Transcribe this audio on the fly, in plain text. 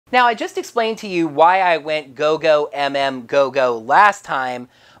Now, I just explained to you why I went go-go, MM, go-go last time,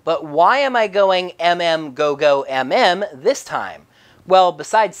 but why am I going MM, go-go, MM this time? Well,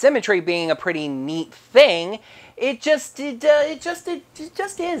 besides symmetry being a pretty neat thing, it just is.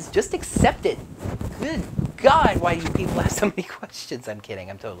 Just accept it. Good God, why do you people ask so many questions? I'm kidding.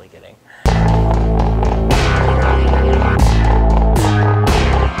 I'm totally kidding.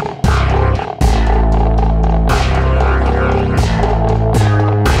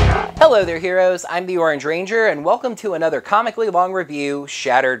 Hello there, heroes. I'm the Orange Ranger, and welcome to another comically long review,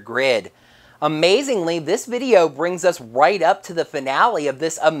 Shattered Grid. Amazingly, this video brings us right up to the finale of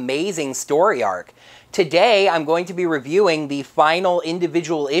this amazing story arc. Today, I'm going to be reviewing the final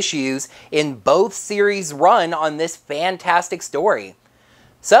individual issues in both series' run on this fantastic story.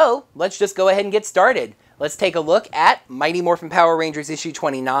 So, let's just go ahead and get started. Let's take a look at Mighty Morphin Power Rangers issue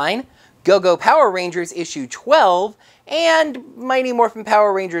 29, Go-Go Power Rangers issue 12, and Mighty Morphin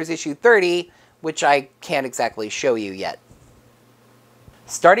Power Rangers issue 30, which I can't exactly show you yet.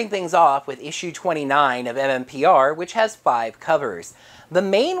 Starting things off with issue 29 of MMPR, which has 5 covers. The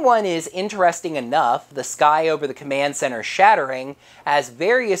main one is interesting enough, the sky over the command center shattering, as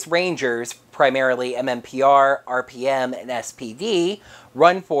various Rangers, primarily MMPR, RPM, and SPD,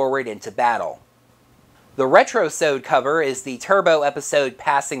 run forward into battle. The Retrosode cover is the Turbo episode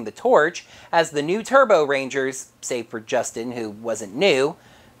Passing the Torch, as the new Turbo Rangers, save for Justin, who wasn't new,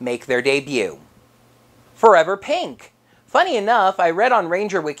 make their debut. Forever Pink. Funny enough, I read on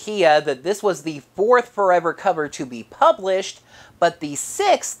Ranger Wikia that this was the 4th Forever cover to be published, but the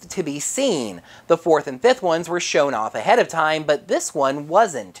 6th to be seen. The 4th and 5th ones were shown off ahead of time, but this one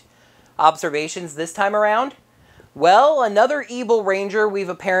wasn't. Observations this time around? Well, another evil Ranger we've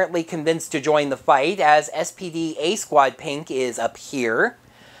apparently convinced to join the fight, as SPD A-Squad Pink is up here.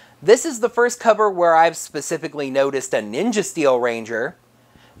 This is the first cover where I've specifically noticed a Ninja Steel Ranger.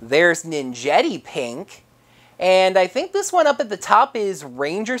 There's Ninjetti Pink. And I think this one up at the top is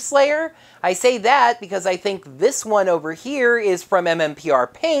Ranger Slayer. I say that because I think this one over here is from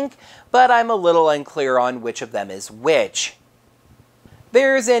MMPR Pink, but I'm a little unclear on which of them is which.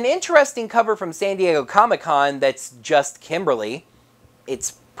 There's an interesting cover from San Diego Comic-Con that's just Kimberly.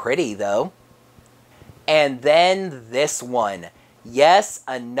 It's pretty, though. And then this one. Yes,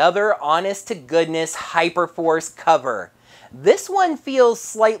 another honest-to-goodness Hyperforce cover. This one feels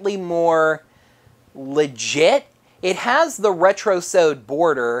slightly more legit. It has the Retrosode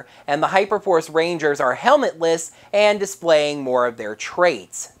border, and the Hyperforce Rangers are helmetless and displaying more of their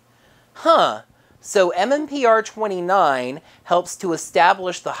traits. Huh. So MMPR 29 helps to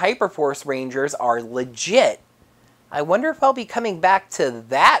establish the Hyperforce Rangers are legit. I wonder if I'll be coming back to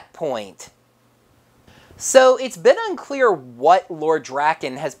that point. So it's been unclear what Lord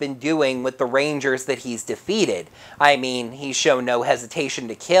Drakkon has been doing with the Rangers that he's defeated. I mean, he's shown no hesitation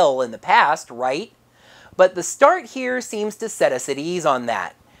to kill in the past, right? But the start here seems to set us at ease on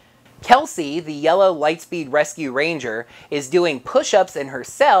that. Kelsey, the yellow Lightspeed Rescue Ranger, is doing push-ups in her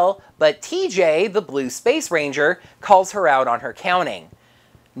cell, but TJ, the blue Space Ranger, calls her out on her counting.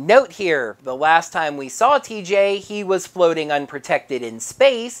 Note here, the last time we saw TJ, he was floating unprotected in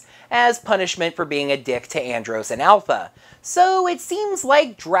space as punishment for being a dick to Andros and Alpha. So it seems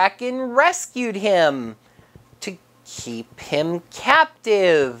like Drakkon rescued him to keep him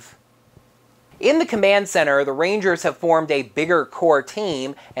captive. In the command center, the Rangers have formed a bigger core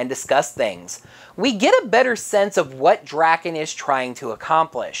team and discussed things. We get a better sense of what Drakkon is trying to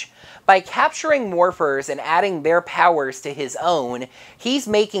accomplish. By capturing morphers and adding their powers to his own, he's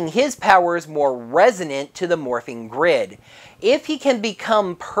making his powers more resonant to the morphing grid. If he can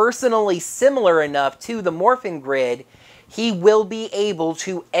become personally similar enough to the morphing grid, he will be able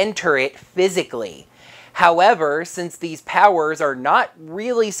to enter it physically. However, since these powers are not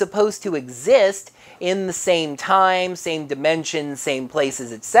really supposed to exist in the same time, same dimensions, same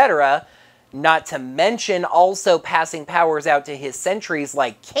places, etc., not to mention also passing powers out to his sentries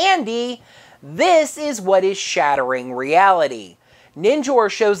like candy, this is what is shattering reality. Ninjor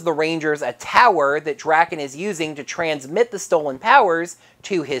shows the Rangers a tower that Drakkon is using to transmit the stolen powers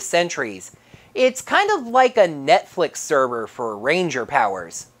to his sentries. It's kind of like a Netflix server for Ranger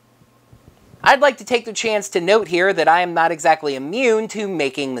powers. I'd like to take the chance to note here that I am not exactly immune to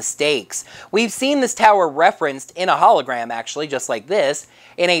making mistakes. We've seen this tower referenced in a hologram, actually, just like this,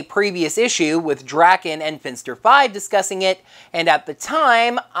 in a previous issue with Drakkon and Finster 5 discussing it, and at the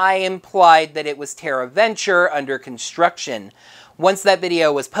time, I implied that it was Terra Venture under construction. Once that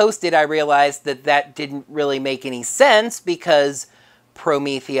video was posted, I realized that that didn't really make any sense because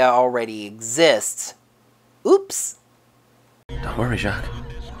Promethea already exists. Oops. Don't worry, Jacques.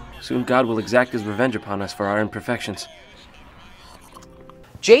 Soon God will exact his revenge upon us for our imperfections.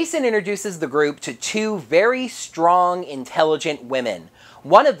 Jason introduces the group to two very strong, intelligent women.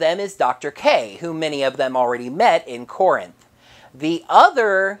 One of them is Dr. K, who many of them already met in Corinth. The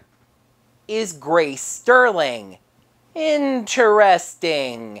other is Grace Sterling.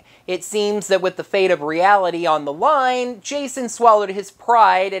 Interesting. It seems that with the fate of reality on the line, Jason swallowed his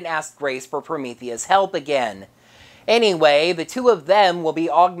pride and asked Grace for Promethea's help again. Anyway, the two of them will be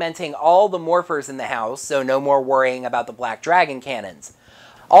augmenting all the morphers in the house, so no more worrying about the Black Dragon cannons.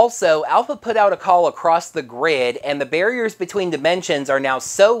 Also, Alpha put out a call across the grid, and the barriers between dimensions are now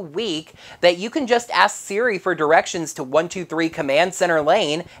so weak that you can just ask Siri for directions to 123 Command Center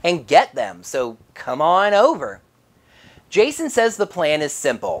Lane and get them, so come on over. Jason says the plan is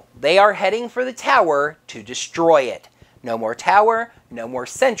simple. They are heading for the tower to destroy it. No more tower, no more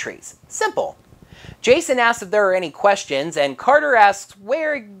sentries. Simple. Jason asks if there are any questions, and Carter asks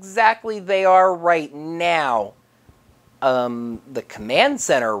where exactly they are right now. The command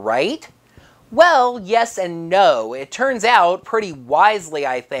center, right? Well, yes and no. It turns out, pretty wisely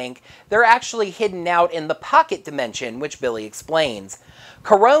I think, they're actually hidden out in the pocket dimension, which Billy explains.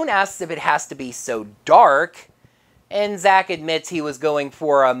 Carone asks if it has to be so dark, and Zach admits he was going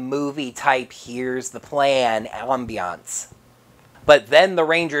for a movie-type here's the plan ambiance. But then the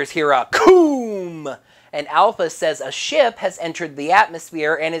Rangers hear a coom, and Alpha says a ship has entered the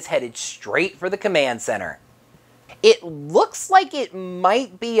atmosphere and is headed straight for the command center. It looks like it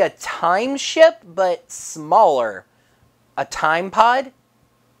might be a time ship, but smaller. A time pod?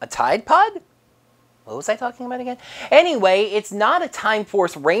 A tide pod? What was I talking about again? Anyway, it's not a Time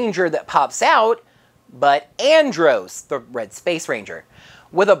Force Ranger that pops out, but Andros, the Red Space Ranger.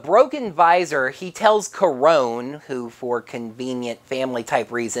 With a broken visor, he tells Carone, who for convenient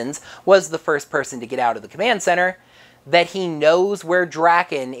family-type reasons was the first person to get out of the command center, that he knows where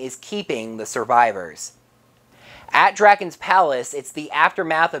Drakkon is keeping the survivors. At Drakkon's palace, it's the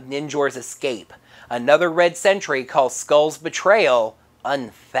aftermath of Ninjor's escape. Another Red Sentry calls Skull's betrayal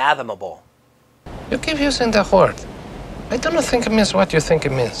unfathomable. You keep using the word. I don't think it means what you think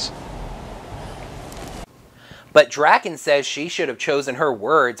it means. But Drakkon says she should have chosen her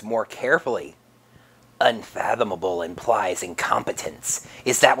words more carefully. Unfathomable implies incompetence.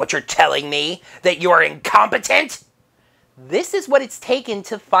 Is that what you're telling me? That you're incompetent? This is what it's taken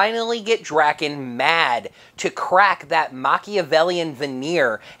to finally get Drakkon mad, to crack that Machiavellian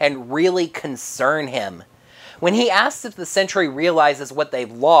veneer and really concern him. When he asks if the Sentry realizes what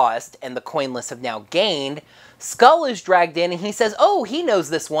they've lost and the coinless have now gained, Skull is dragged in and he says, oh, he knows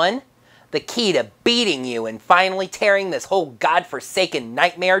this one. The key to beating you and finally tearing this whole godforsaken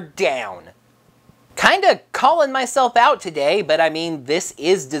nightmare down. Kinda calling myself out today, but I mean, this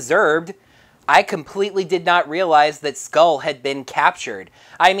is deserved. I completely did not realize that Skull had been captured.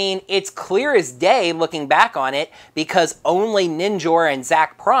 I mean, it's clear as day looking back on it, because only Ninjor and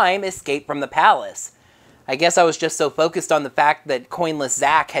Zack Prime escaped from the palace. I guess I was just so focused on the fact that coinless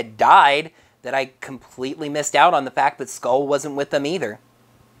Zack had died that I completely missed out on the fact that Skull wasn't with them either.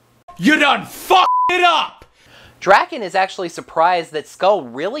 You done fucked it up! Drakkon is actually surprised that Skull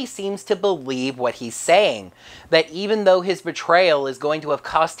really seems to believe what he's saying. That even though his betrayal is going to have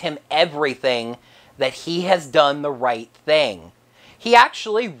cost him everything, that he has done the right thing. He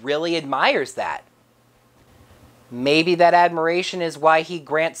actually really admires that. Maybe that admiration is why he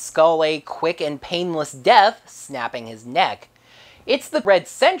grants Skull a quick and painless death, snapping his neck. It's the Red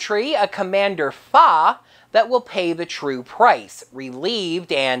Sentry, a Commander Fa, that will pay the true price,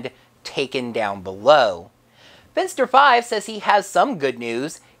 relieved and taken down below. Finster 5 says he has some good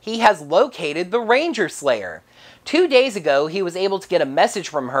news. He has located the Ranger Slayer. 2 days ago, he was able to get a message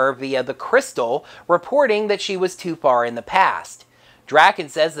from her via the Crystal, reporting that she was too far in the past. Drakkon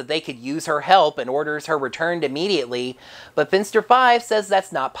says that they could use her help and orders her returned immediately, but Finster 5 says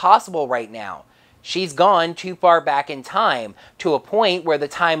that's not possible right now. She's gone too far back in time, to a point where the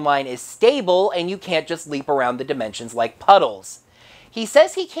timeline is stable and you can't just leap around the dimensions like puddles. He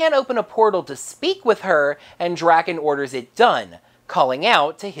says he can't open a portal to speak with her, and Drakkon orders it done, calling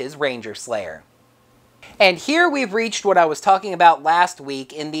out to his Ranger Slayer. And here we've reached what I was talking about last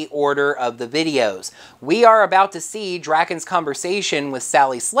week in the order of the videos. We are about to see Drakkon's conversation with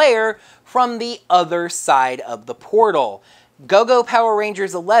Sally Slayer from the other side of the portal. Go-Go Power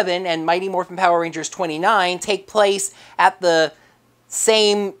Rangers 11 and Mighty Morphin Power Rangers 29 take place at the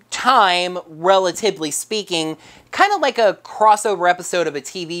same time, relatively speaking, kind of like a crossover episode of a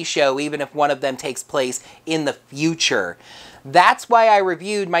TV show, even if one of them takes place in the future. That's why I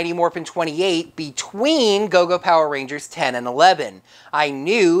reviewed Mighty Morphin 28 between Go-Go Power Rangers 10 and 11. I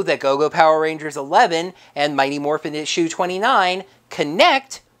knew that Go-Go Power Rangers 11 and Mighty Morphin issue 29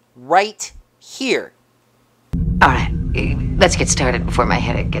 connect right here. Alright, let's get started before my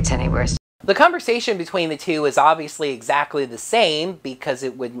headache gets any worse. The conversation between the two is obviously exactly the same because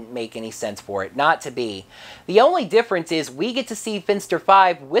it wouldn't make any sense for it not to be. The only difference is we get to see Finster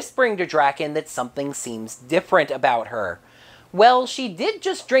 5 whispering to Drakkon that something seems different about her. Well, she did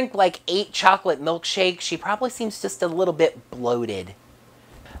just drink like 8 chocolate milkshakes. She probably seems just a little bit bloated.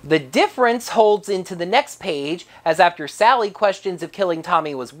 The difference holds into the next page, as after Sally questions if killing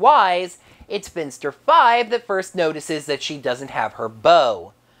Tommy was wise, it's Finster 5 that first notices that she doesn't have her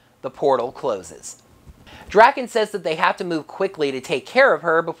bow. The portal closes. Drakkon says that they have to move quickly to take care of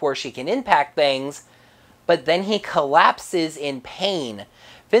her before she can impact things, but then he collapses in pain.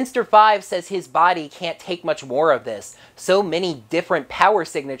 Finster 5 says his body can't take much more of this. So many different power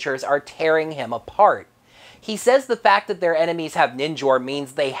signatures are tearing him apart. He says the fact that their enemies have Ninjor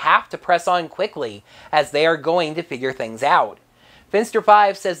means they have to press on quickly, as they are going to figure things out. Finster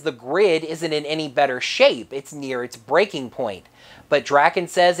 5 says the grid isn't in any better shape, it's near its breaking point, but Drakkon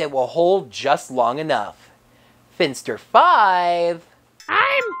says it will hold just long enough. Finster 5...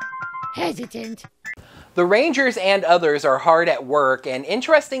 I'm hesitant. The Rangers and others are hard at work, and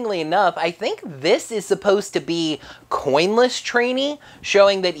interestingly enough, I think this is supposed to be coinless training,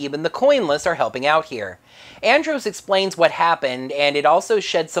 showing that even the coinless are helping out here. Andros explains what happened, and it also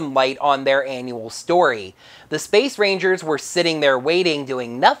sheds some light on their annual story. The Space Rangers were sitting there waiting,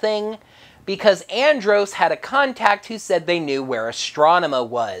 doing nothing, because Andros had a contact who said they knew where Astronema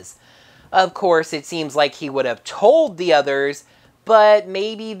was. Of course, it seems like he would have told the others, but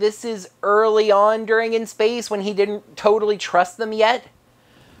maybe this is early on during In Space when he didn't totally trust them yet?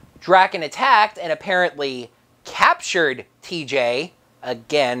 Drakkon attacked and apparently captured TJ,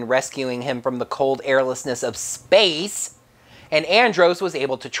 again rescuing him from the cold airlessness of space, and Andros was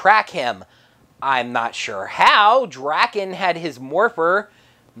able to track him. I'm not sure how. Drakkon had his morpher.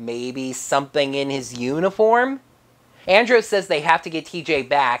 Maybe something in his uniform? Andros says they have to get TJ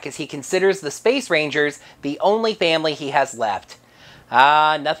back as he considers the Space Rangers the only family he has left.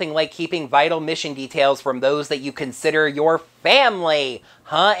 Nothing like keeping vital mission details from those that you consider your family,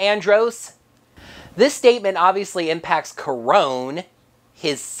 huh, Andros? This statement obviously impacts Corone,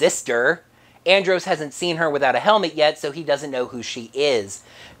 his sister. Andros hasn't seen her without a helmet yet, so he doesn't know who she is.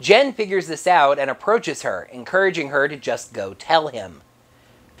 Jen figures this out and approaches her, encouraging her to just go tell him.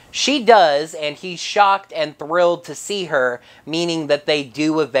 She does, and he's shocked and thrilled to see her, meaning that they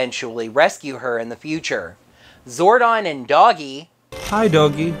do eventually rescue her in the future. Zordon and Doggy... Hi,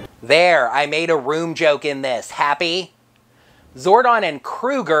 Doggy. There, I made a room joke in this. Happy? Zordon and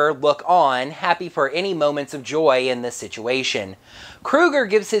Kruger look on, happy for any moments of joy in this situation. Kruger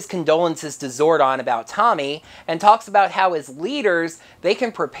gives his condolences to Zordon about Tommy, and talks about how as leaders, they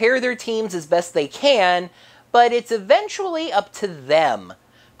can prepare their teams as best they can, but it's eventually up to them.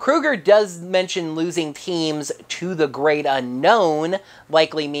 Kruger does mention losing teams to the great unknown,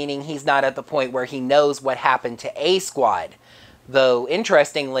 likely meaning he's not at the point where he knows what happened to A-Squad. Though,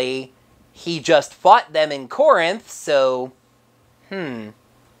 interestingly, he just fought them in Corinth, so...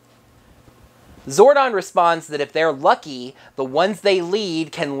 Zordon responds that if they're lucky, the ones they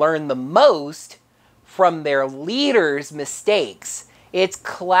lead can learn the most from their leaders' mistakes. It's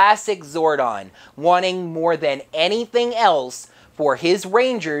classic Zordon, wanting more than anything else for his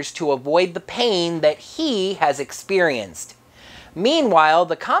Rangers to avoid the pain that he has experienced. Meanwhile,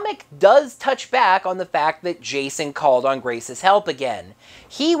 the comic does touch back on the fact that Jason called on Grace's help again.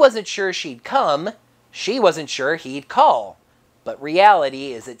 He wasn't sure she'd come, she wasn't sure he'd call, but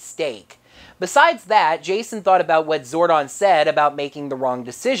reality is at stake. Besides that, Jason thought about what Zordon said about making the wrong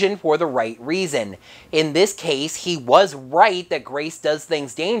decision for the right reason. In this case, he was right that Grace does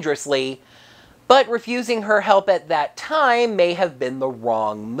things dangerously, but refusing her help at that time may have been the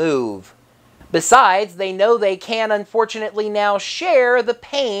wrong move. Besides, they know they can unfortunately now share the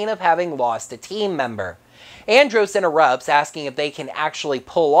pain of having lost a team member. Andros interrupts, asking if they can actually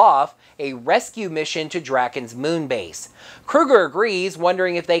pull off a rescue mission to Drakkon's moon base. Kruger agrees,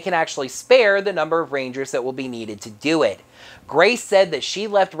 wondering if they can actually spare the number of Rangers that will be needed to do it. Grace said that she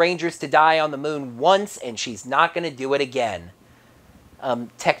left Rangers to die on the moon once, and she's not going to do it again.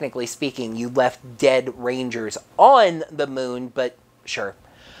 Technically speaking, you left dead Rangers on the moon, but sure.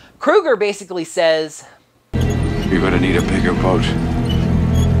 Kruger basically says, You're gonna need a bigger boat.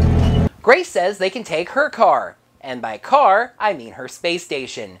 Grace says they can take her car, and by car, I mean her space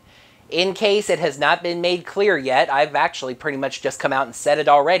station. In case it has not been made clear yet, I've actually pretty much just come out and said it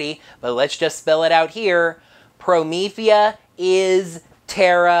already, but let's just spell it out here. Promethea is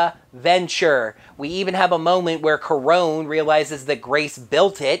Terra Venture. We even have a moment where Corone realizes that Grace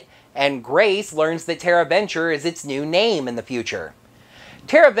built it, and Grace learns that Terra Venture is its new name in the future.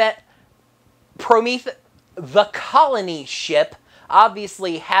 the colony ship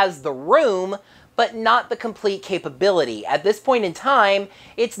obviously has the room, but not the complete capability. At this point in time,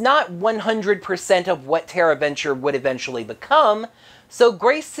 it's not 100% of what TerraVenture would eventually become, so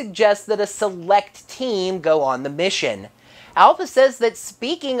Grace suggests that a select team go on the mission. Alpha says that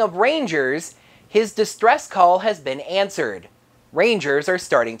speaking of Rangers, his distress call has been answered. Rangers are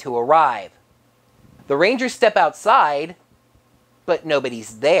starting to arrive. The Rangers step outside, but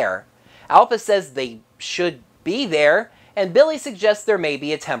nobody's there. Alpha says they should be there, and Billy suggests there may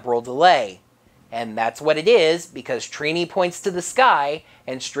be a temporal delay. And that's what it is, because Trini points to the sky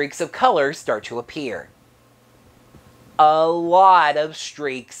and streaks of color start to appear. A lot of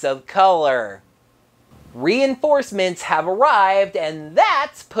streaks of color. Reinforcements have arrived, and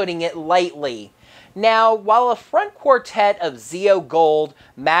that's putting it lightly. Now, while a front quartet of Zeo Gold,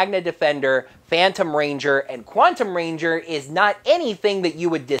 Magna Defender, Phantom Ranger, and Quantum Ranger is not anything that you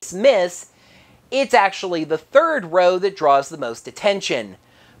would dismiss, it's actually the third row that draws the most attention.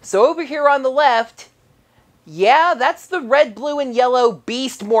 So over here on the left, yeah, that's the red, blue, and yellow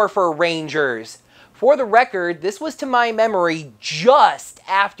Beast Morpher Rangers. For the record, this was to my memory just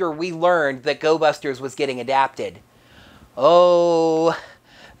after we learned that Go Busters was getting adapted. Oh,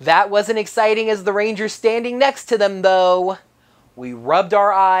 that wasn't exciting as the Rangers standing next to them, though. We rubbed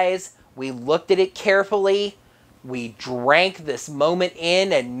our eyes, we looked at it carefully, we drank this moment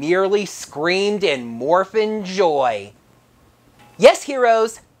in and nearly screamed in morphin' joy. Yes,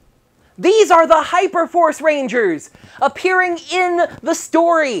 heroes! These are the Hyperforce Rangers, appearing in the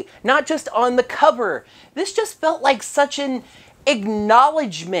story, not just on the cover. This just felt like such an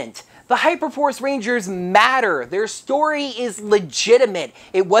acknowledgement. The Hyperforce Rangers matter. Their story is legitimate.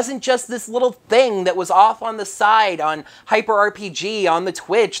 It wasn't just this little thing that was off on the side on Hyper RPG, on the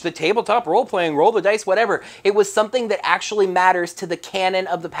Twitch, the tabletop role-playing, roll the dice, whatever. It was something that actually matters to the canon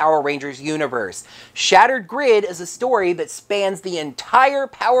of the Power Rangers universe. Shattered Grid is a story that spans the entire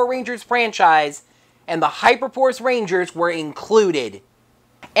Power Rangers franchise, and the Hyperforce Rangers were included.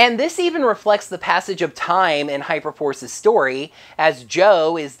 And this even reflects the passage of time in Hyperforce's story, as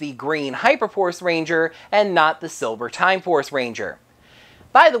Joe is the green Hyperforce Ranger and not the silver Time Force Ranger.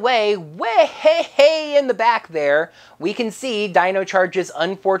 By the way, way in the back there, we can see Dino Charge's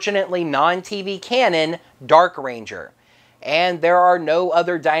unfortunately non-TV canon, Dark Ranger. And there are no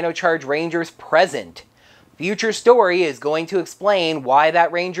other Dino Charge Rangers present. Future story is going to explain why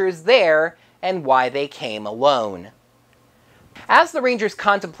that Ranger is there and why they came alone. As the Rangers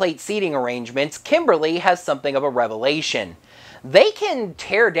contemplate seating arrangements, Kimberly has something of a revelation. They can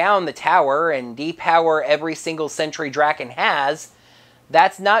tear down the tower and depower every single sentry Drakkon has.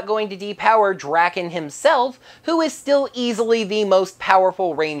 That's not going to depower Drakkon himself, who is still easily the most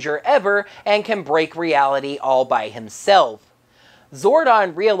powerful Ranger ever and can break reality all by himself.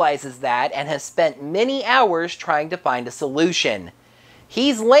 Zordon realizes that and has spent many hours trying to find a solution.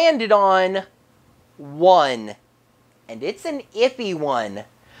 He's landed on one. And it's an iffy one.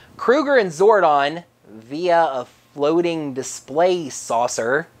 Kruger and Zordon, via a floating display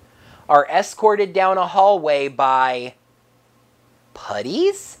saucer, are escorted down a hallway by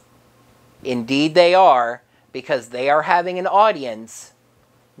putties? Indeed they are, because they are having an audience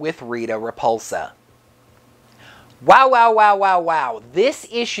with Rita Repulsa. Wow. This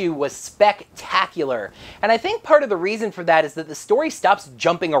issue was spectacular. And I think part of the reason for that is that the story stops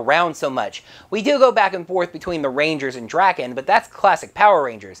jumping around so much. We do go back and forth between the Rangers and Drakkon, but that's classic Power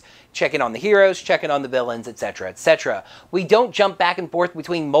Rangers. Checking on the heroes, checking on the villains, etc., etc. We don't jump back and forth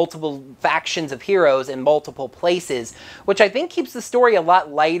between multiple factions of heroes in multiple places, which I think keeps the story a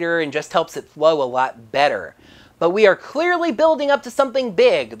lot lighter and just helps it flow a lot better. But we are clearly building up to something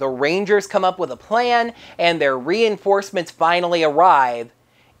big. The Rangers come up with a plan, and their reinforcements finally arrive,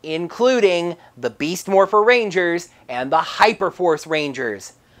 including the Beast Morpher Rangers and the Hyperforce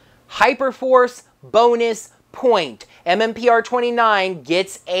Rangers. Hyperforce bonus point. MMPR 29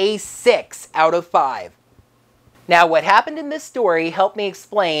 gets a 6 out of 5. Now, what happened in this story helped me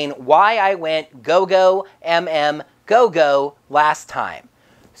explain why I went go-go, MM, go-go last time.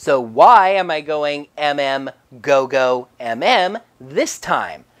 So why am I going MM, go-go, MM this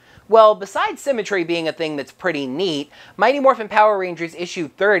time? Well, besides symmetry being a thing that's pretty neat, Mighty Morphin Power Rangers issue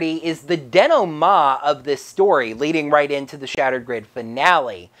 30 is the denouement of this story, leading right into the Shattered Grid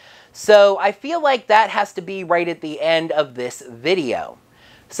finale. So I feel like that has to be right at the end of this video.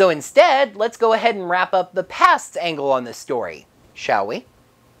 So instead, let's go ahead and wrap up the past's angle on this story, shall we?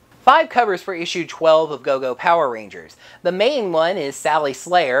 5 covers for issue 12 of Go-Go Power Rangers. The main one is Sally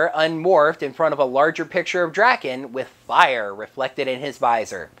Slayer, unmorphed in front of a larger picture of Drakkon with fire reflected in his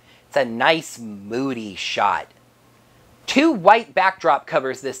visor. It's a nice, moody shot. 2 white backdrop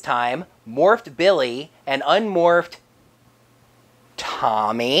covers this time, morphed Billy, and unmorphed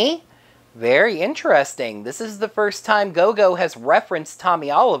Tommy? Very interesting. This is the first time Go-Go has referenced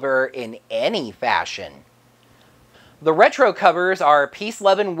Tommy Oliver in any fashion. The retro covers are Peace,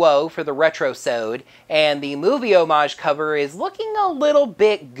 Love, and Woe for the Retrosode, and the movie homage cover is looking a little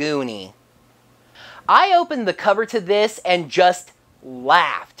bit goony. I opened the cover to this and just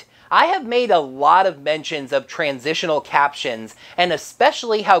laughed. I have made a lot of mentions of transitional captions, and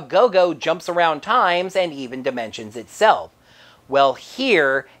especially how Go-Go jumps around times and even dimensions itself. Well,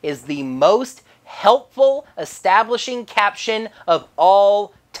 here is the most helpful establishing caption of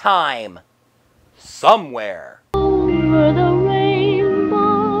all time. Somewhere.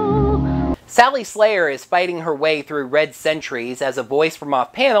 Sally Slayer is fighting her way through red sentries as a voice from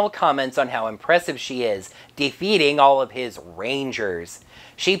off-panel comments on how impressive she is, defeating all of his Rangers.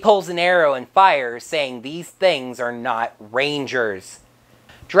 She pulls an arrow and fires, saying these things are not Rangers.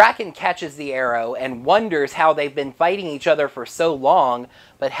 Drakkon catches the arrow and wonders how they've been fighting each other for so long,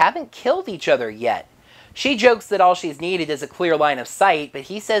 but haven't killed each other yet. She jokes that all she's needed is a clear line of sight, but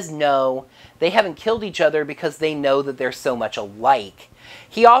he says no, they haven't killed each other because they know that they're so much alike.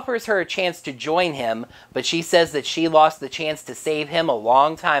 He offers her a chance to join him, but she says that she lost the chance to save him a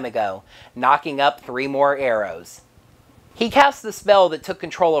long time ago, knocking up 3 more arrows. He casts the spell that took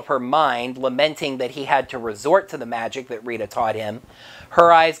control of her mind, lamenting that he had to resort to the magic that Rita taught him.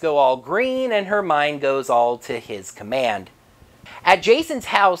 Her eyes go all green, and her mind goes all to his command. At Jason's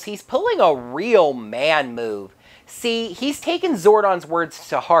house, he's pulling a real man move. See, he's taken Zordon's words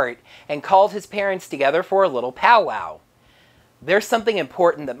to heart and called his parents together for a little powwow. There's something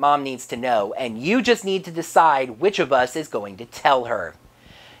important that Mom needs to know, and you just need to decide which of us is going to tell her.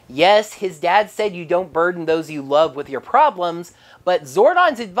 Yes, his dad said you don't burden those you love with your problems, but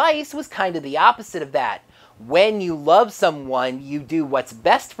Zordon's advice was kind of the opposite of that. When you love someone, you do what's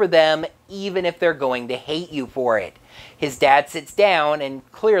best for them, even if they're going to hate you for it. His dad sits down and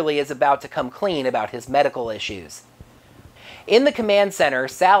clearly is about to come clean about his medical issues. In the command center,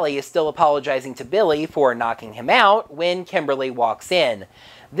 Sally is still apologizing to Billy for knocking him out when Kimberly walks in.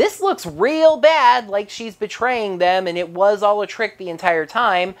 This looks real bad, like she's betraying them, and it was all a trick the entire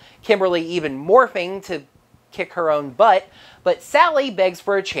time, Kimberly even morphing to kick her own butt, but Sally begs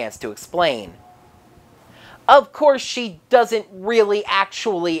for a chance to explain. Of course, she doesn't really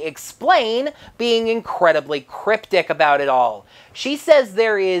actually explain, being incredibly cryptic about it all. She says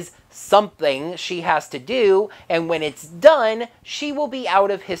there is something she has to do, and when it's done, she will be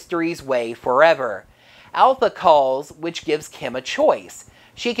out of history's way forever. Alpha calls, which gives Kim a choice.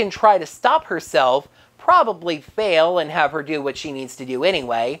 She can try to stop herself, probably fail and have her do what she needs to do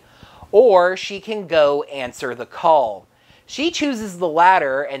anyway, or she can go answer the call. She chooses the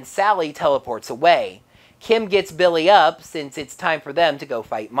latter, and Sally teleports away. Kim gets Billy up, since it's time for them to go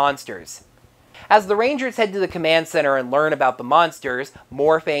fight monsters. As the Rangers head to the command center and learn about the monsters,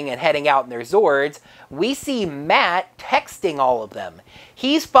 morphing and heading out in their Zords, we see Matt texting all of them.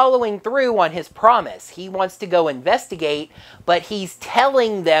 He's following through on his promise. He wants to go investigate, but he's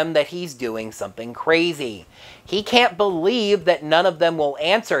telling them that he's doing something crazy. He can't believe that none of them will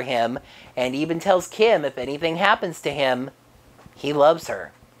answer him, and even tells Kim if anything happens to him, he loves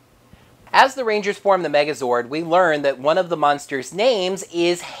her. As the Rangers form the Megazord, we learn that one of the monsters' names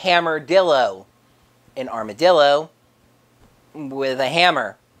is Hammerdillo, an armadillo with a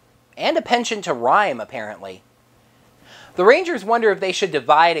hammer, and a penchant to rhyme, apparently. The Rangers wonder if they should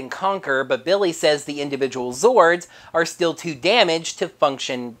divide and conquer, but Billy says the individual Zords are still too damaged to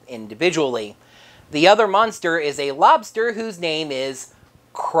function individually. The other monster is a lobster whose name is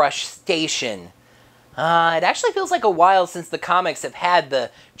Crushstation. It actually feels like a while since the comics have had the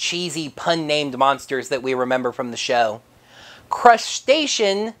cheesy pun-named monsters that we remember from the show.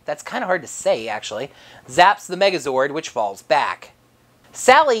 Crushstation, that's kind of hard to say actually, zaps the Megazord, which falls back.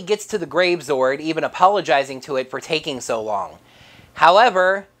 Sally gets to the Gravezord, even apologizing to it for taking so long.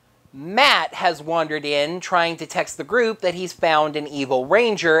 However, Matt has wandered in, trying to text the group that he's found an evil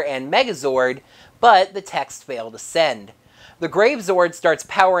Ranger and Megazord, but the text failed to send. The Gravezord starts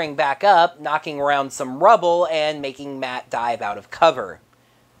powering back up, knocking around some rubble and making Matt dive out of cover.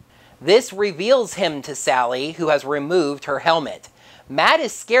 This reveals him to Sally, who has removed her helmet. Matt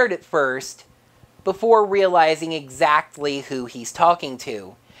is scared at first, before realizing exactly who he's talking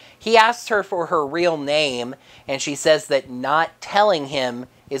to. He asks her for her real name, and she says that not telling him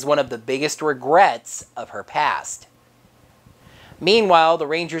is one of the biggest regrets of her past. Meanwhile, the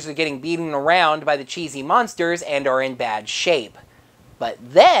Rangers are getting beaten around by the cheesy monsters and are in bad shape. But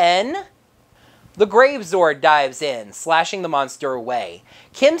then, the Gravezord dives in, slashing the monster away.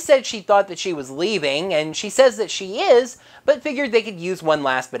 Kim said she thought that she was leaving, and she says that she is, but figured they could use one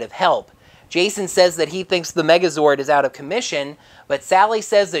last bit of help. Jason says that he thinks the Megazord is out of commission, but Sally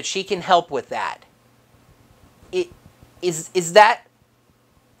says that she can help with that. Is that...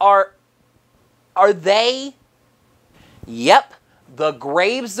 Are they? Yep, the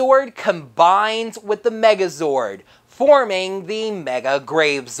Gravezord combines with the Megazord, forming the Mega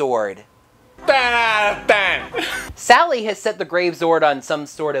Gravezord. 10 out of 10. Sally has set the Gravezord on some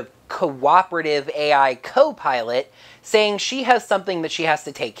sort of cooperative AI co-pilot, saying she has something that she has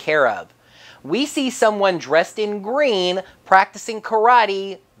to take care of. We see someone dressed in green practicing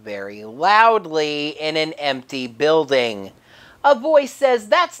karate very loudly in an empty building. A voice says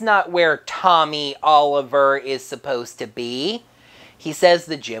that's not where Tommy Oliver is supposed to be. He says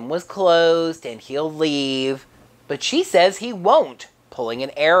the gym was closed and he'll leave, but she says he won't, pulling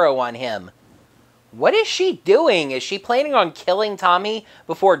an arrow on him. What is she doing? Is she planning on killing Tommy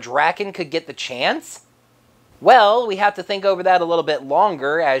before Drakkon could get the chance? Well, we have to think over that a little bit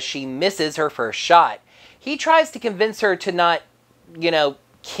longer as she misses her first shot. He tries to convince her to not,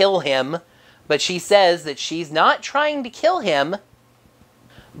 kill him, but she says that she's not trying to kill him,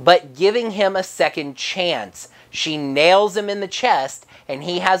 but giving him a second chance. She nails him in the chest, and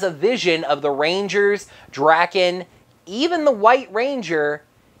he has a vision of the Rangers, Drakkon, even the White Ranger,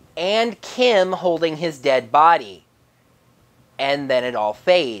 and Kim holding his dead body. And then it all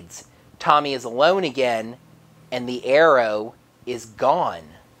fades. Tommy is alone again, and the arrow is gone.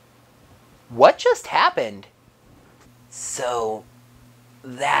 What just happened? So,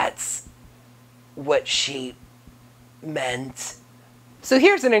 that's what she meant. So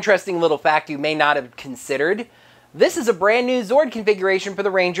here's an interesting little fact you may not have considered. This is a brand new Zord configuration for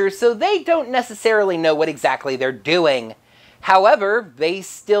the Rangers, so they don't necessarily know what exactly they're doing. However, they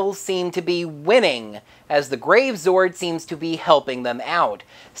still seem to be winning, as the Gravezord seems to be helping them out.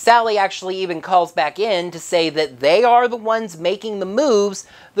 Sally actually even calls back in to say that they are the ones making the moves,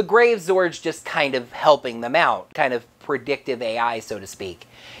 the Gravezord's just kind of helping them out. Kind of predictive AI, so to speak.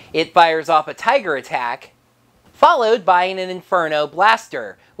 It fires off a Tiger attack, followed by an Inferno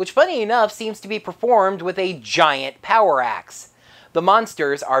Blaster, which funny enough seems to be performed with a giant power axe. The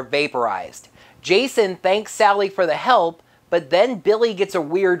monsters are vaporized. Jason thanks Sally for the help, but then Billy gets a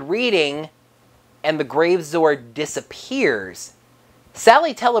weird reading, and the Gravezord disappears.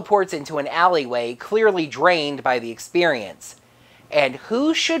 Sally teleports into an alleyway, clearly drained by the experience. And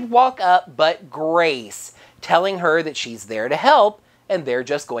who should walk up but Grace, telling her that she's there to help, and they're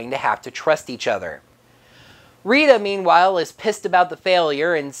just going to have to trust each other. Rita, meanwhile, is pissed about the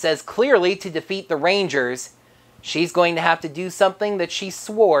failure and says clearly to defeat the Rangers, she's going to have to do something that she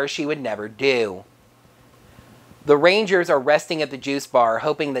swore she would never do. The Rangers are resting at the juice bar,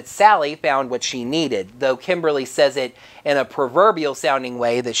 hoping that Sally found what she needed, though Kimberly says it in a proverbial-sounding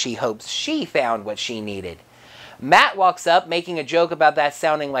way that she hopes she found what she needed. Matt walks up, making a joke about that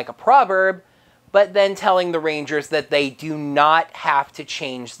sounding like a proverb, but then telling the Rangers that they do not have to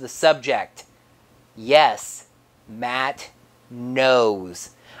change the subject. Yes, Matt knows.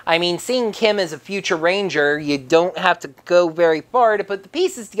 I mean, seeing Kim as a future Ranger, you don't have to go very far to put the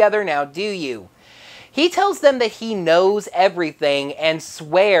pieces together now, do you? He tells them that he knows everything and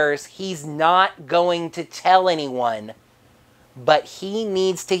swears he's not going to tell anyone, but he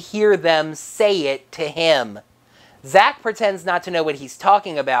needs to hear them say it to him. Zach pretends not to know what he's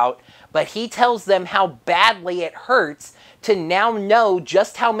talking about, but he tells them how badly it hurts to now know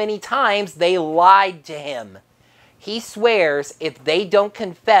just how many times they lied to him. He swears if they don't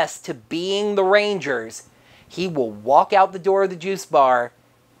confess to being the Rangers, he will walk out the door of the juice bar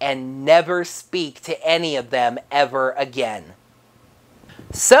and never speak to any of them ever again.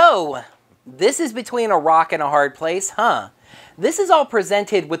 So, this is between a rock and a hard place, huh? This is all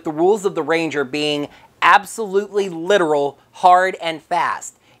presented with the rules of the Ranger being absolutely literal, hard, and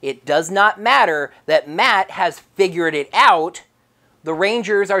fast. It does not matter that Matt has figured it out. The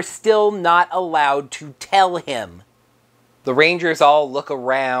Rangers are still not allowed to tell him. The Rangers all look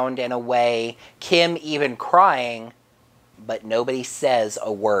around and away, Kim even crying, but nobody says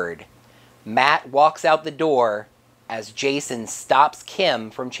a word. Matt walks out the door as Jason stops Kim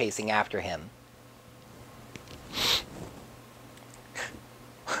from chasing after him.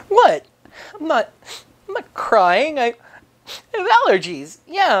 What? I'm not crying. I have allergies.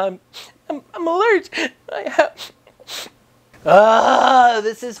 Yeah, I'm allergic.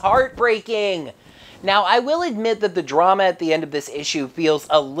 This is heartbreaking. Now, I will admit that the drama at the end of this issue feels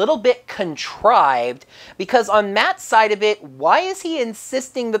a little bit contrived, because on Matt's side of it, why is he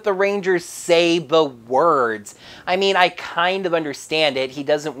insisting that the Rangers say the words? I mean, I kind of understand it. He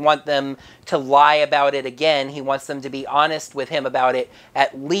doesn't want them to lie about it again. He wants them to be honest with him about it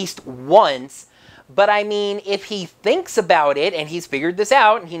at least once. But I mean, if he thinks about it, and he's figured this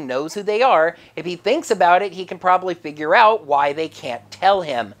out, and he knows who they are, if he thinks about it, he can probably figure out why they can't tell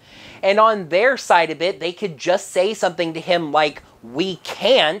him. And on their side of it, they could just say something to him like, "We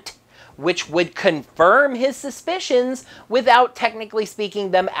can't," which would confirm his suspicions without, technically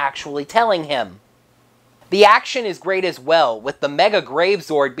speaking, them actually telling him. The action is great as well, with the Mega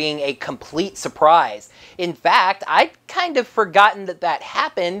Gravezord being a complete surprise. In fact, I'd kind of forgotten that that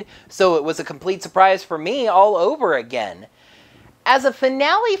happened, so it was a complete surprise for me all over again. As a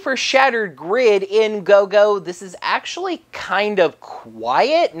finale for Shattered Grid in Go-Go, this is actually kind of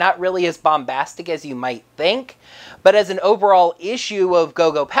quiet, not really as bombastic as you might think, but as an overall issue of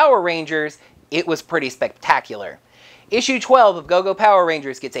Go-Go Power Rangers, it was pretty spectacular. Issue 12 of Go-Go Power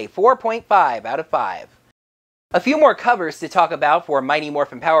Rangers gets a 4.5 out of 5. A few more covers to talk about for Mighty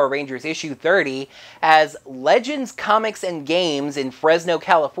Morphin Power Rangers issue 30, as Legends Comics and Games in Fresno,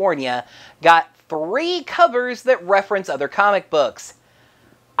 California got 3 covers that reference other comic books.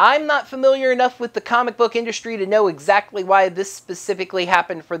 I'm not familiar enough with the comic book industry to know exactly why this specifically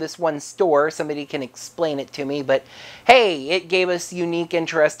happened for this one store. Somebody can explain it to me, but hey, it gave us unique,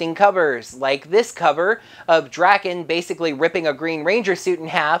 interesting covers, like this cover of Drakkon basically ripping a Green Ranger suit in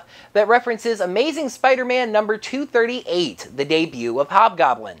half that references Amazing Spider-Man number 238, the debut of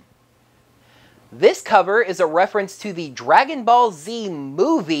Hobgoblin. This cover is a reference to the Dragon Ball Z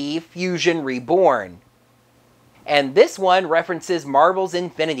movie Fusion Reborn. And this one references Marvel's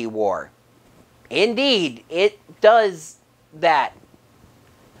Infinity War. Indeed, it does that.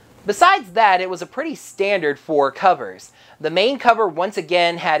 Besides that, it was a pretty standard 4 covers. The main cover once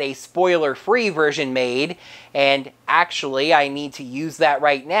again had a spoiler-free version made, and actually I need to use that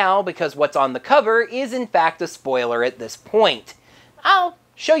right now because what's on the cover is in fact a spoiler at this point. I'll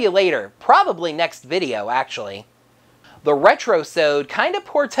show you later, probably next video actually. The Retrosode kind of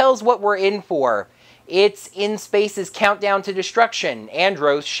foretells what we're in for. It's In Space's Countdown to Destruction,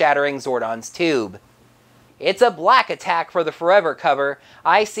 Andros shattering Zordon's tube. It's a black attack for the Forever cover.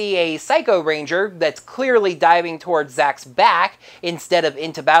 I see a Psycho Ranger that's clearly diving towards Zack's back instead of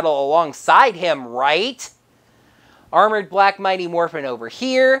into battle alongside him, right? Armored Black Mighty Morphin over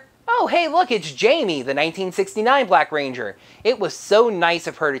here. Oh, hey, look, it's Jamie, the 1969 Black Ranger. It was so nice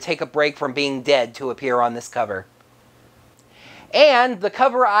of her to take a break from being dead to appear on this cover. And the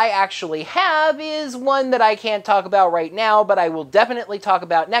cover I actually have is one that I can't talk about right now, but I will definitely talk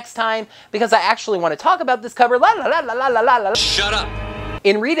about next time, because I actually want to talk about this cover. La la la la la la la. Shut up!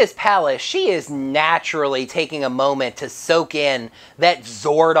 In Rita's Palace, she is naturally taking a moment to soak in that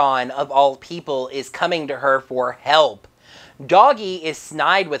Zordon, of all people, is coming to her for help. Doggy is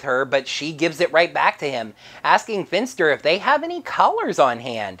snide with her, but she gives it right back to him, asking Finster if they have any collars on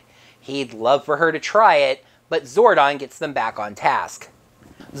hand. He'd love for her to try it, but Zordon gets them back on task.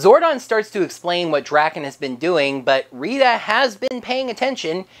 Zordon starts to explain what Drakkon has been doing, but Rita has been paying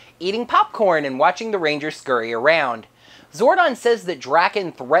attention, eating popcorn and watching the Rangers scurry around. Zordon says that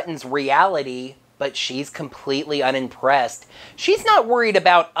Drakkon threatens reality, but she's completely unimpressed. She's not worried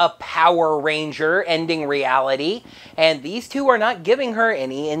about a Power Ranger ending reality, and these two are not giving her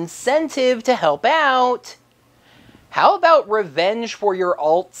any incentive to help out. How about revenge for your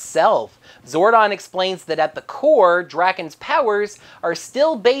alt self? Zordon explains that at the core, Drakkon's powers are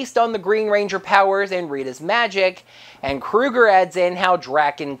still based on the Green Ranger powers and Rita's magic, and Kruger adds in how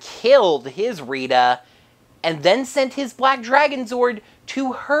Drakkon killed his Rita, and then sent his Black Dragon Zord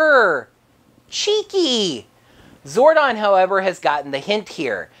to her. Cheeky! Zordon, however, has gotten the hint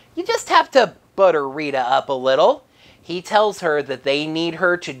here. You just have to butter Rita up a little. He tells her that they need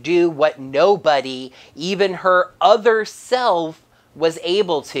her to do what nobody, even her other self, was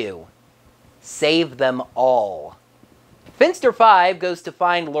able to. Save them all. Finster 5 goes to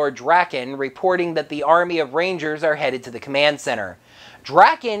find Lord Drakkon, reporting that the army of Rangers are headed to the command center.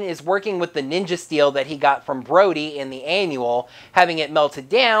 Drakkon is working with the ninja steel that he got from Brody in the annual, having it melted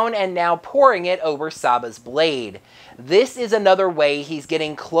down and now pouring it over Saba's blade. This is another way he's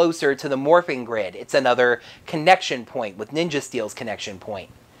getting closer to the morphing grid. It's another connection point with Ninja Steel's connection point.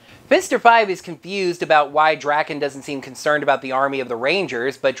 Finster 5 is confused about why Drakkon doesn't seem concerned about the army of the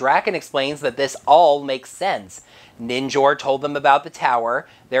Rangers, but Drakkon explains that this all makes sense. Ninjor told them about the tower,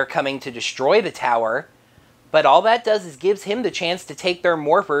 they're coming to destroy the tower, but all that does is gives him the chance to take their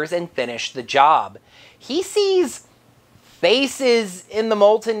morphers and finish the job. He sees faces in the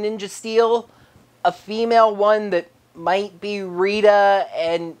molten Ninja Steel, a female one that might be Rita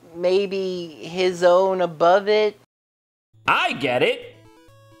and maybe his own above it. I get it.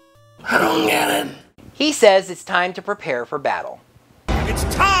 I don't get it. He says it's time to prepare for battle. It's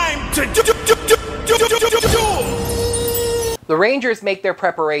time to do. The Rangers make their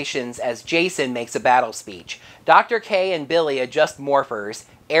preparations as Jason makes a battle speech. Dr. K and Billy adjust morphers.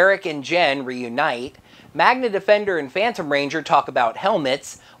 Eric and Jen reunite. Magna Defender and Phantom Ranger talk about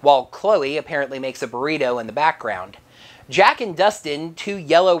helmets, while Chloe apparently makes a burrito in the background. Jack and Dustin, two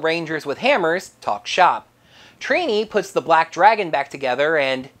yellow Rangers with hammers, talk shop. Trini puts the Black Dragon back together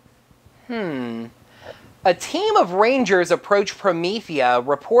and... A team of Rangers approach Promethea,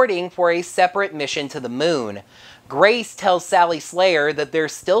 reporting for a separate mission to the moon. Grace tells Sally Slayer that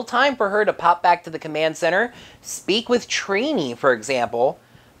there's still time for her to pop back to the command center, speak with Trini, for example,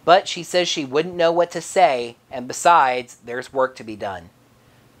 but she says she wouldn't know what to say, and besides, there's work to be done.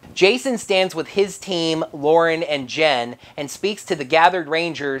 Jason stands with his team, Lauren and Jen, and speaks to the gathered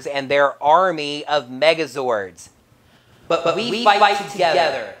Rangers and their army of Megazords. But we fight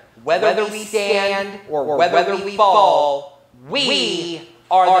together. Whether we stand or whether we fall, we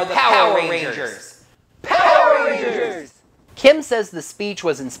are the Power Rangers. Power Rangers! Kim says the speech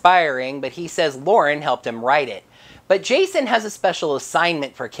was inspiring, but he says Lauren helped him write it. But Jason has a special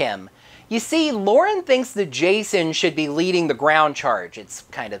assignment for Kim. You see, Lauren thinks that Jason should be leading the ground charge. It's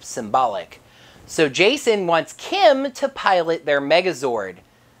kind of symbolic. So Jason wants Kim to pilot their Megazord.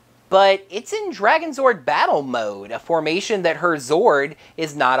 But it's in Dragonzord battle mode, a formation that her Zord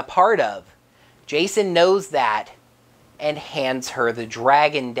is not a part of. Jason knows that and hands her the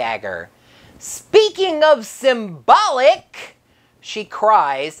Dragon Dagger. Speaking of symbolic, she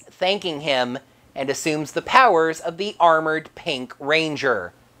cries, thanking him, and assumes the powers of the armored Pink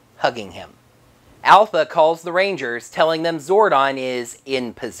Ranger, hugging him. Alpha calls the Rangers, telling them Zordon is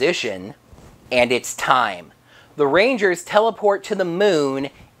in position, and it's time. The Rangers teleport to the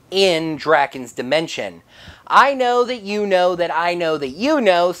moon in Drakkon's dimension. I know that you know that I know that you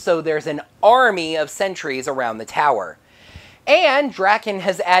know, so there's an army of sentries around the tower. And Drakkon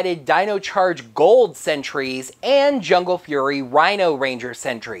has added Dino Charge Gold sentries and Jungle Fury Rhino Ranger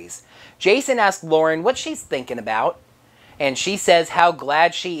sentries. Jason asks Lauren what she's thinking about, and she says how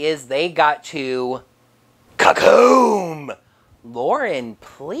glad she is they got to... Cocoon! Lauren,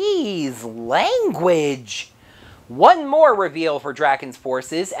 please, language! One more reveal for Drakkon's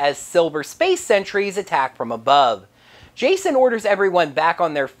forces as Silver Space Sentries attack from above. Jason orders everyone back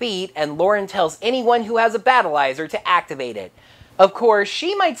on their feet, and Lauren tells anyone who has a battleizer to activate it. Of course,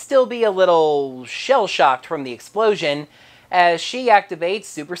 she might still be a little shell-shocked from the explosion, as she activates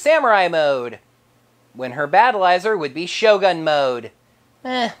Super Samurai mode, when her battleizer would be Shogun mode.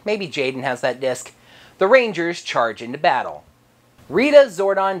 Maybe Jaden has that disc. The Rangers charge into battle. Rita,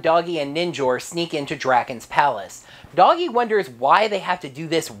 Zordon, Doggy, and Ninjor sneak into Drakkon's palace. Doggy wonders why they have to do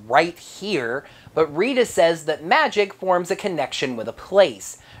this right here, but Rita says that magic forms a connection with a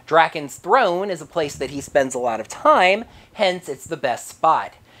place. Drakkon's throne is a place that he spends a lot of time, hence it's the best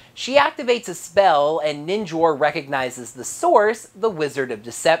spot. She activates a spell, and Ninjor recognizes the source, the Wizard of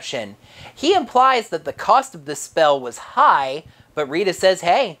Deception. He implies that the cost of the spell was high, but Rita says,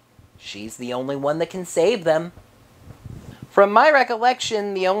 hey, she's the only one that can save them. From my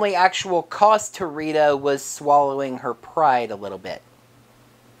recollection, the only actual cost to Rita was swallowing her pride a little bit.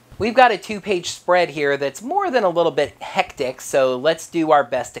 We've got a 2-page spread here that's more than a little bit hectic, so let's do our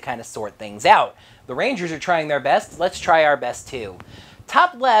best to kind of sort things out. The Rangers are trying their best, let's try our best too.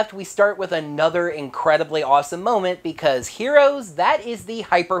 Top left, we start with another incredibly awesome moment because, heroes, that is the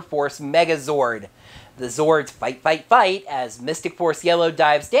Hyperforce Megazord. The Zords fight, fight, fight as Mystic Force Yellow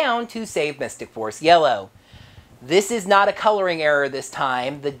dives down to save Mystic Force Yellow. This is not a coloring error this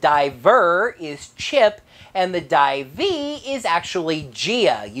time. The diver is Chip, and the divee is actually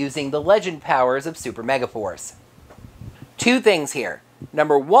Gia, using the legend powers of Super Megaforce. Two things here.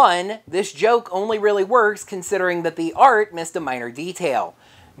 Number one, this joke only really works considering that the art missed a minor detail.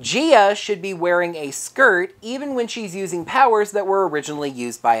 Gia should be wearing a skirt even when she's using powers that were originally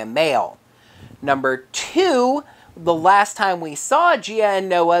used by a male. Number two, the last time we saw Gia and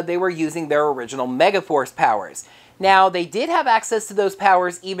Noah, they were using their original Megaforce powers. Now, they did have access to those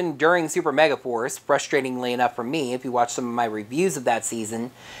powers even during Super Megaforce, frustratingly enough for me, if you watch some of my reviews of that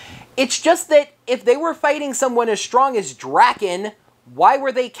season. It's just that if they were fighting someone as strong as Drakkon, why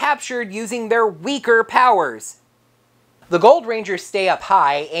were they captured using their weaker powers? The Gold Rangers stay up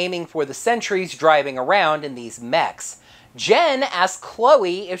high, aiming for the sentries driving around in these mechs. Jen asks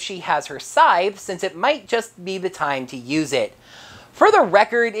Chloe if she has her scythe, since it might just be the time to use it. For the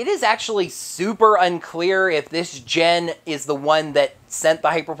record, it is actually super unclear if this Jen is the one that sent the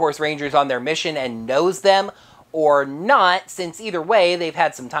Hyperforce Rangers on their mission and knows them, or not, since either way, they've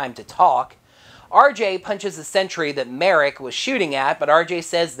had some time to talk. RJ punches a sentry that Merrick was shooting at, but RJ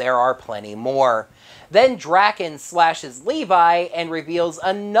says there are plenty more. Then Drakkon slashes Levi and reveals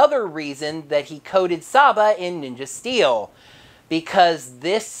another reason that he coded Saba in Ninja Steel. because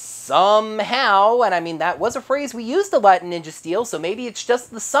this somehow, and I mean that was a phrase we used a lot in Ninja Steel, so maybe it's just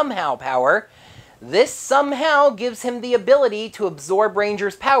the somehow power. This somehow gives him the ability to absorb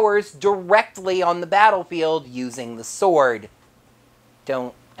Ranger's powers directly on the battlefield using the sword.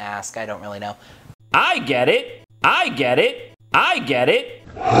 Don't ask, I don't really know. I get it. I get it. I get it.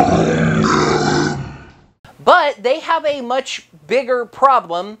 But they have a much bigger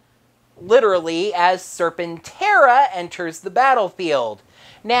problem, literally, as Serpentera enters the battlefield.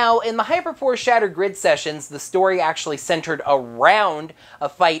 Now, in the Hyperforce Shattered Grid sessions, the story actually centered around a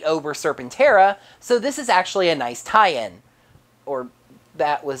fight over Serpentera, so this is actually a nice tie-in. Or,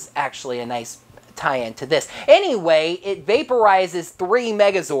 that was actually a nice tie-in to this. Anyway, it vaporizes 3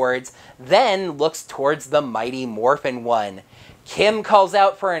 Megazords, then looks towards the mighty Morphin one. Kim calls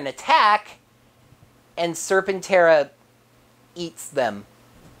out for an attack, and Serpentera eats them.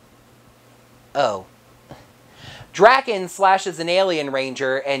 Oh. Drakkon slashes an alien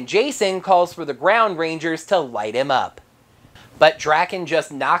ranger, and Jason calls for the ground rangers to light him up. But Drakkon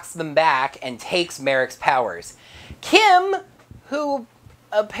just knocks them back and takes Merrick's powers. Kim, who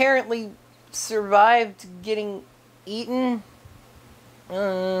apparently survived getting eaten,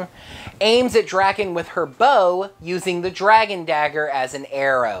 aims at Drakkon with her bow, using the dragon dagger as an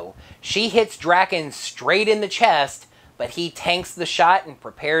arrow. She hits Drakkon straight in the chest, but he tanks the shot and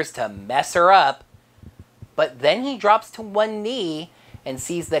prepares to mess her up. But then he drops to one knee and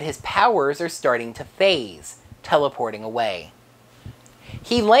sees that his powers are starting to phase, teleporting away.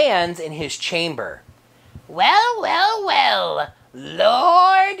 He lands in his chamber. Well, well, well,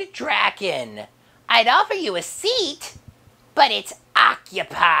 Lord Drakkon. I'd offer you a seat, but it's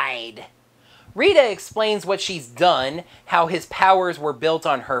occupied. Rita explains what she's done, how his powers were built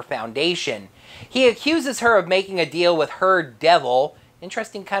on her foundation. He accuses her of making a deal with her devil.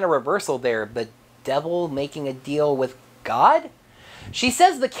 Interesting kind of reversal there. The devil making a deal with God? She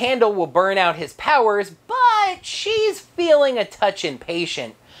says the candle will burn out his powers, but she's feeling a touch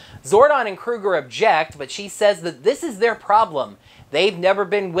impatient. Zordon and Kruger object, but she says that this is their problem. They've never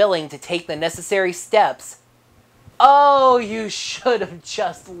been willing to take the necessary steps. Oh, you should have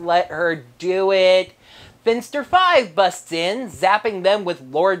just let her do it. Finster 5 busts in, zapping them with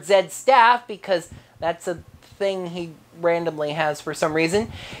Lord Zed's staff because that's a thing he randomly has for some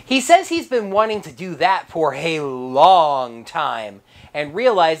reason. He says he's been wanting to do that for a long time and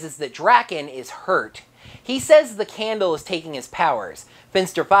realizes that Drakkon is hurt. He says the candle is taking his powers.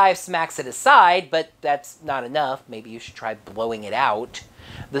 Finster 5 smacks it aside, but that's not enough. Maybe you should try blowing it out.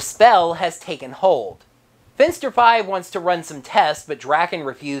 The spell has taken hold. Finster 5 wants to run some tests, but Drakkon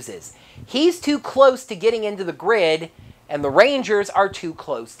refuses. He's too close to getting into the grid, and the Rangers are too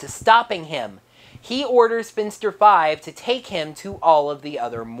close to stopping him. He orders Finster 5 to take him to all of the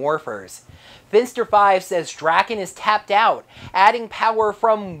other morphers. Finster 5 says Drakkon is tapped out. Adding power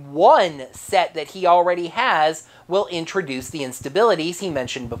from one set that he already has will introduce the instabilities he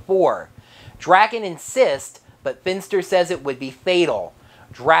mentioned before. Drakkon insists, but Finster says it would be fatal.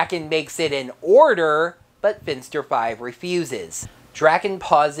 Drakkon makes it an order, but Finster 5 refuses. Drakkon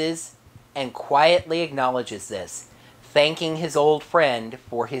pauses and quietly acknowledges this, thanking his old friend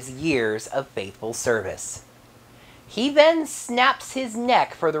for his years of faithful service. He then snaps his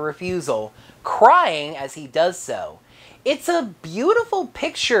neck for the refusal, crying as he does so. It's a beautiful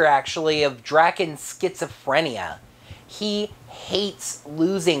picture, actually, of Drakkon's schizophrenia. He hates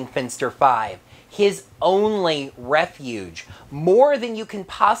losing Finster 5, his only refuge, more than you can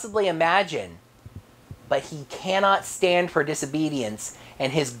possibly imagine. But he cannot stand for disobedience,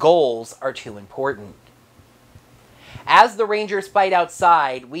 and his goals are too important. As the Rangers fight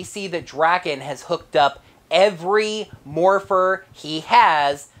outside, we see that Drakkon has hooked up every morpher he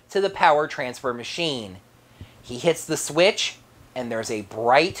has to the power transfer machine. He hits the switch, and there's a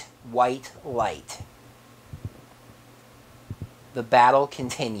bright white light. The battle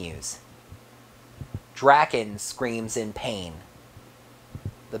continues. Drakkon screams in pain.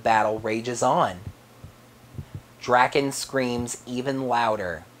 The battle rages on. Drakkon screams even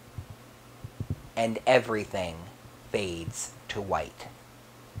louder, and everything fades to white.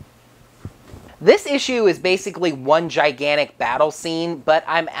 This issue is basically one gigantic battle scene, but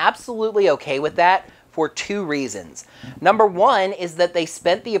I'm absolutely okay with that for 2 reasons. Number 1 is that they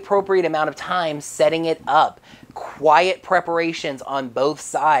spent the appropriate amount of time setting it up. Quiet preparations on both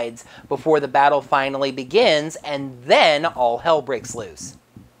sides before the battle finally begins, and then all hell breaks loose.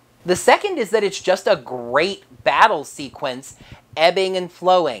 The second is that it's just a great battle sequence, ebbing and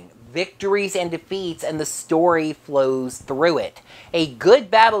flowing. victories and defeats, and the story flows through it. A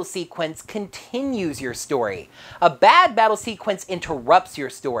good battle sequence continues your story. A bad battle sequence interrupts your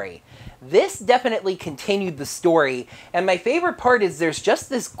story. This definitely continued the story, and my favorite part is there's just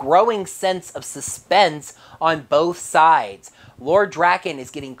this growing sense of suspense on both sides. Lord Drakkon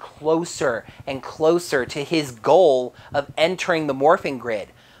is getting closer and closer to his goal of entering the morphing grid.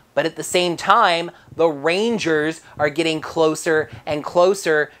 But at the same time, the Rangers are getting closer and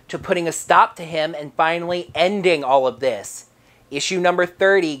closer to putting a stop to him and finally ending all of this. Issue number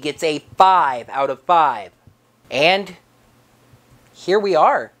 30 gets a 5 out of 5. And here we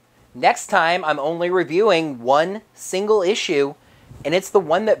are. Next time, I'm only reviewing one single issue, and it's the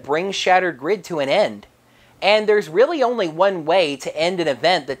one that brings Shattered Grid to an end. And there's really only one way to end an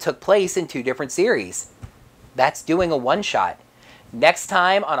event that took place in 2 different series. That's doing a one-shot. Next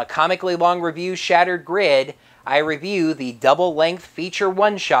time on a comically long review Shattered Grid, I review the double-length feature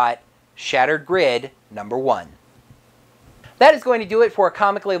one-shot, Shattered Grid number 1. That is going to do it for a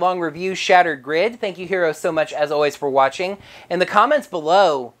comically long review Shattered Grid. Thank you, heroes, so much, as always, for watching. In the comments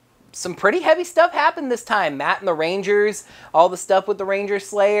below, some pretty heavy stuff happened this time. Matt and the Rangers, all the stuff with the Ranger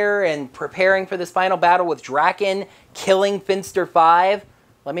Slayer, and preparing for this final battle with Drakkon, killing Finster 5.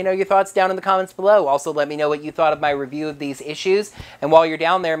 Let me know your thoughts down in the comments below. Also, let me know what you thought of my review of these issues. And while you're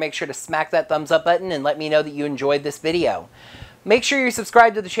down there, make sure to smack that thumbs up button and let me know that you enjoyed this video. Make sure you're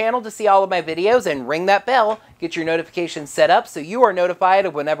subscribed to the channel to see all of my videos and ring that bell. Get your notifications set up so you are notified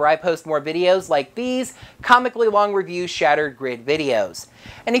of whenever I post more videos like these comically long review Shattered Grid videos.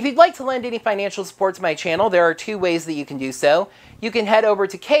 And if you'd like to lend any financial support to my channel, there are 2 ways that you can do so. You can head over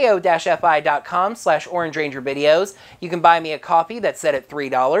to ko-fi.com/OrangeRangerVideos. You can buy me a coffee that's set at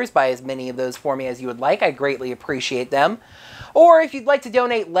 $3. Buy as many of those for me as you would like. I greatly appreciate them. Or if you'd like to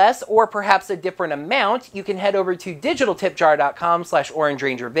donate less or perhaps a different amount, you can head over to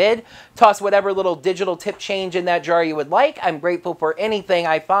digitaltipjar.com/OrangeRangerVid. Toss whatever little digital tip change in that jar you would like. I'm grateful for anything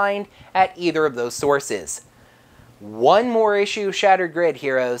I find at either of those sources. One more issue of Shattered Grid,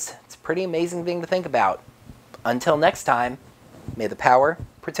 heroes. It's a pretty amazing thing to think about. Until next time, may the power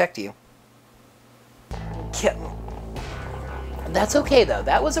protect you. That's okay, though.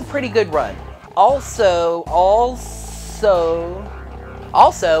 That was a pretty good run. Also,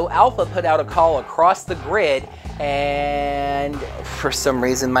 Alpha put out a call across the grid, and for some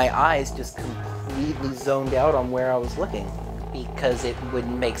reason my eyes just completely zoned out on where I was looking, because it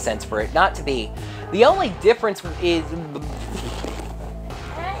wouldn't make sense for it not to be. The only difference is... I'm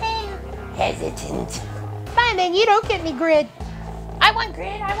hesitant. Fine then, you don't get me grid. I want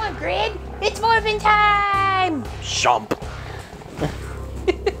grid, I want grid. It's morphin' time! Shump.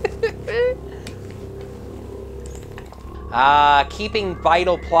 Keeping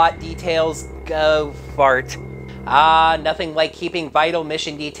vital plot details, go fart. Nothing like keeping vital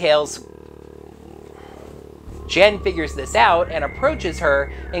mission details. Jen figures this out and approaches her,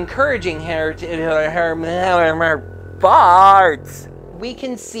 encouraging her to her farts. We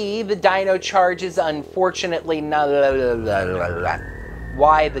can see the dino charge is unfortunately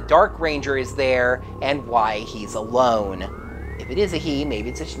why the Dark Ranger is there and why he's alone. If it is a he, maybe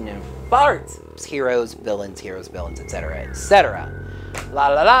it's a farts. Heroes, villains, etc., etc. La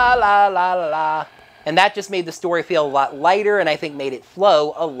la la la la la la. And that just made the story feel a lot lighter, and I think made it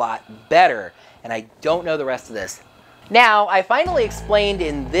flow a lot better. And I don't know the rest of this. Now, I finally explained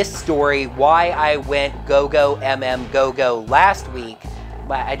in this story why I went go-go go-go last week.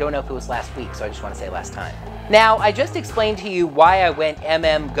 But I don't know if it was last week, so I just want to say last time. Now, I just explained to you why I went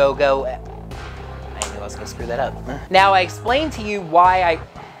go-go. I knew I was going to screw that up. Now, I explained to you why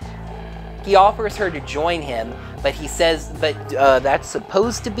he offers her to join him, but he says, that's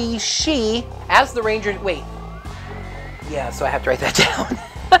supposed to be she. As the Ranger, wait. Yeah, so I have to write that down.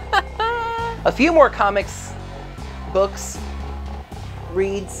 A few more comics, books,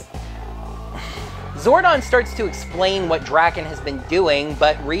 reads. Zordon starts to explain what Drakkon has been doing,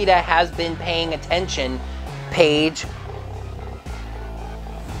 but Rita has been paying attention. Page.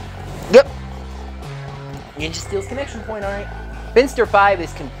 Yep. Ninja steals connection point, alright. Finster 5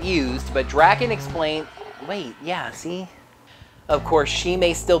 is confused, but Drakkon explained... Wait, yeah, see? Of course, she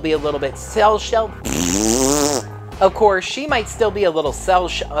may still be a little bit Of course, she might still be a little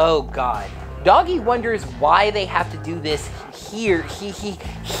oh, God. Doggy wonders why they have to do this here.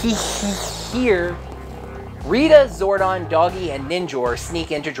 Here. Rita, Zordon, Doggy, and Ninjor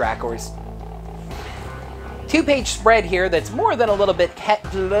sneak into Drakkor's 2-page spread here that's more than a little bit... Oh,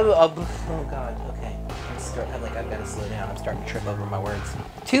 God, okay. I'm like, I've got to slow down. I'm starting to trip over my words.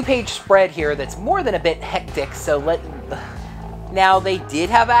 2-page spread here that's more than a bit hectic, so Now, they did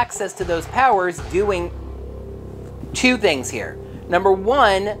have access to those powers doing 2 things here. Number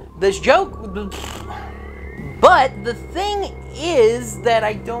one, this joke... But the thing is that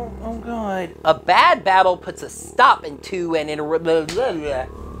I don't... Oh, God. A bad battle puts a stop into an...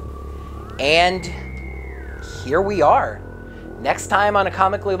 And here we are. Next time on a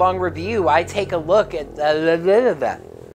comically long review, I take a look at...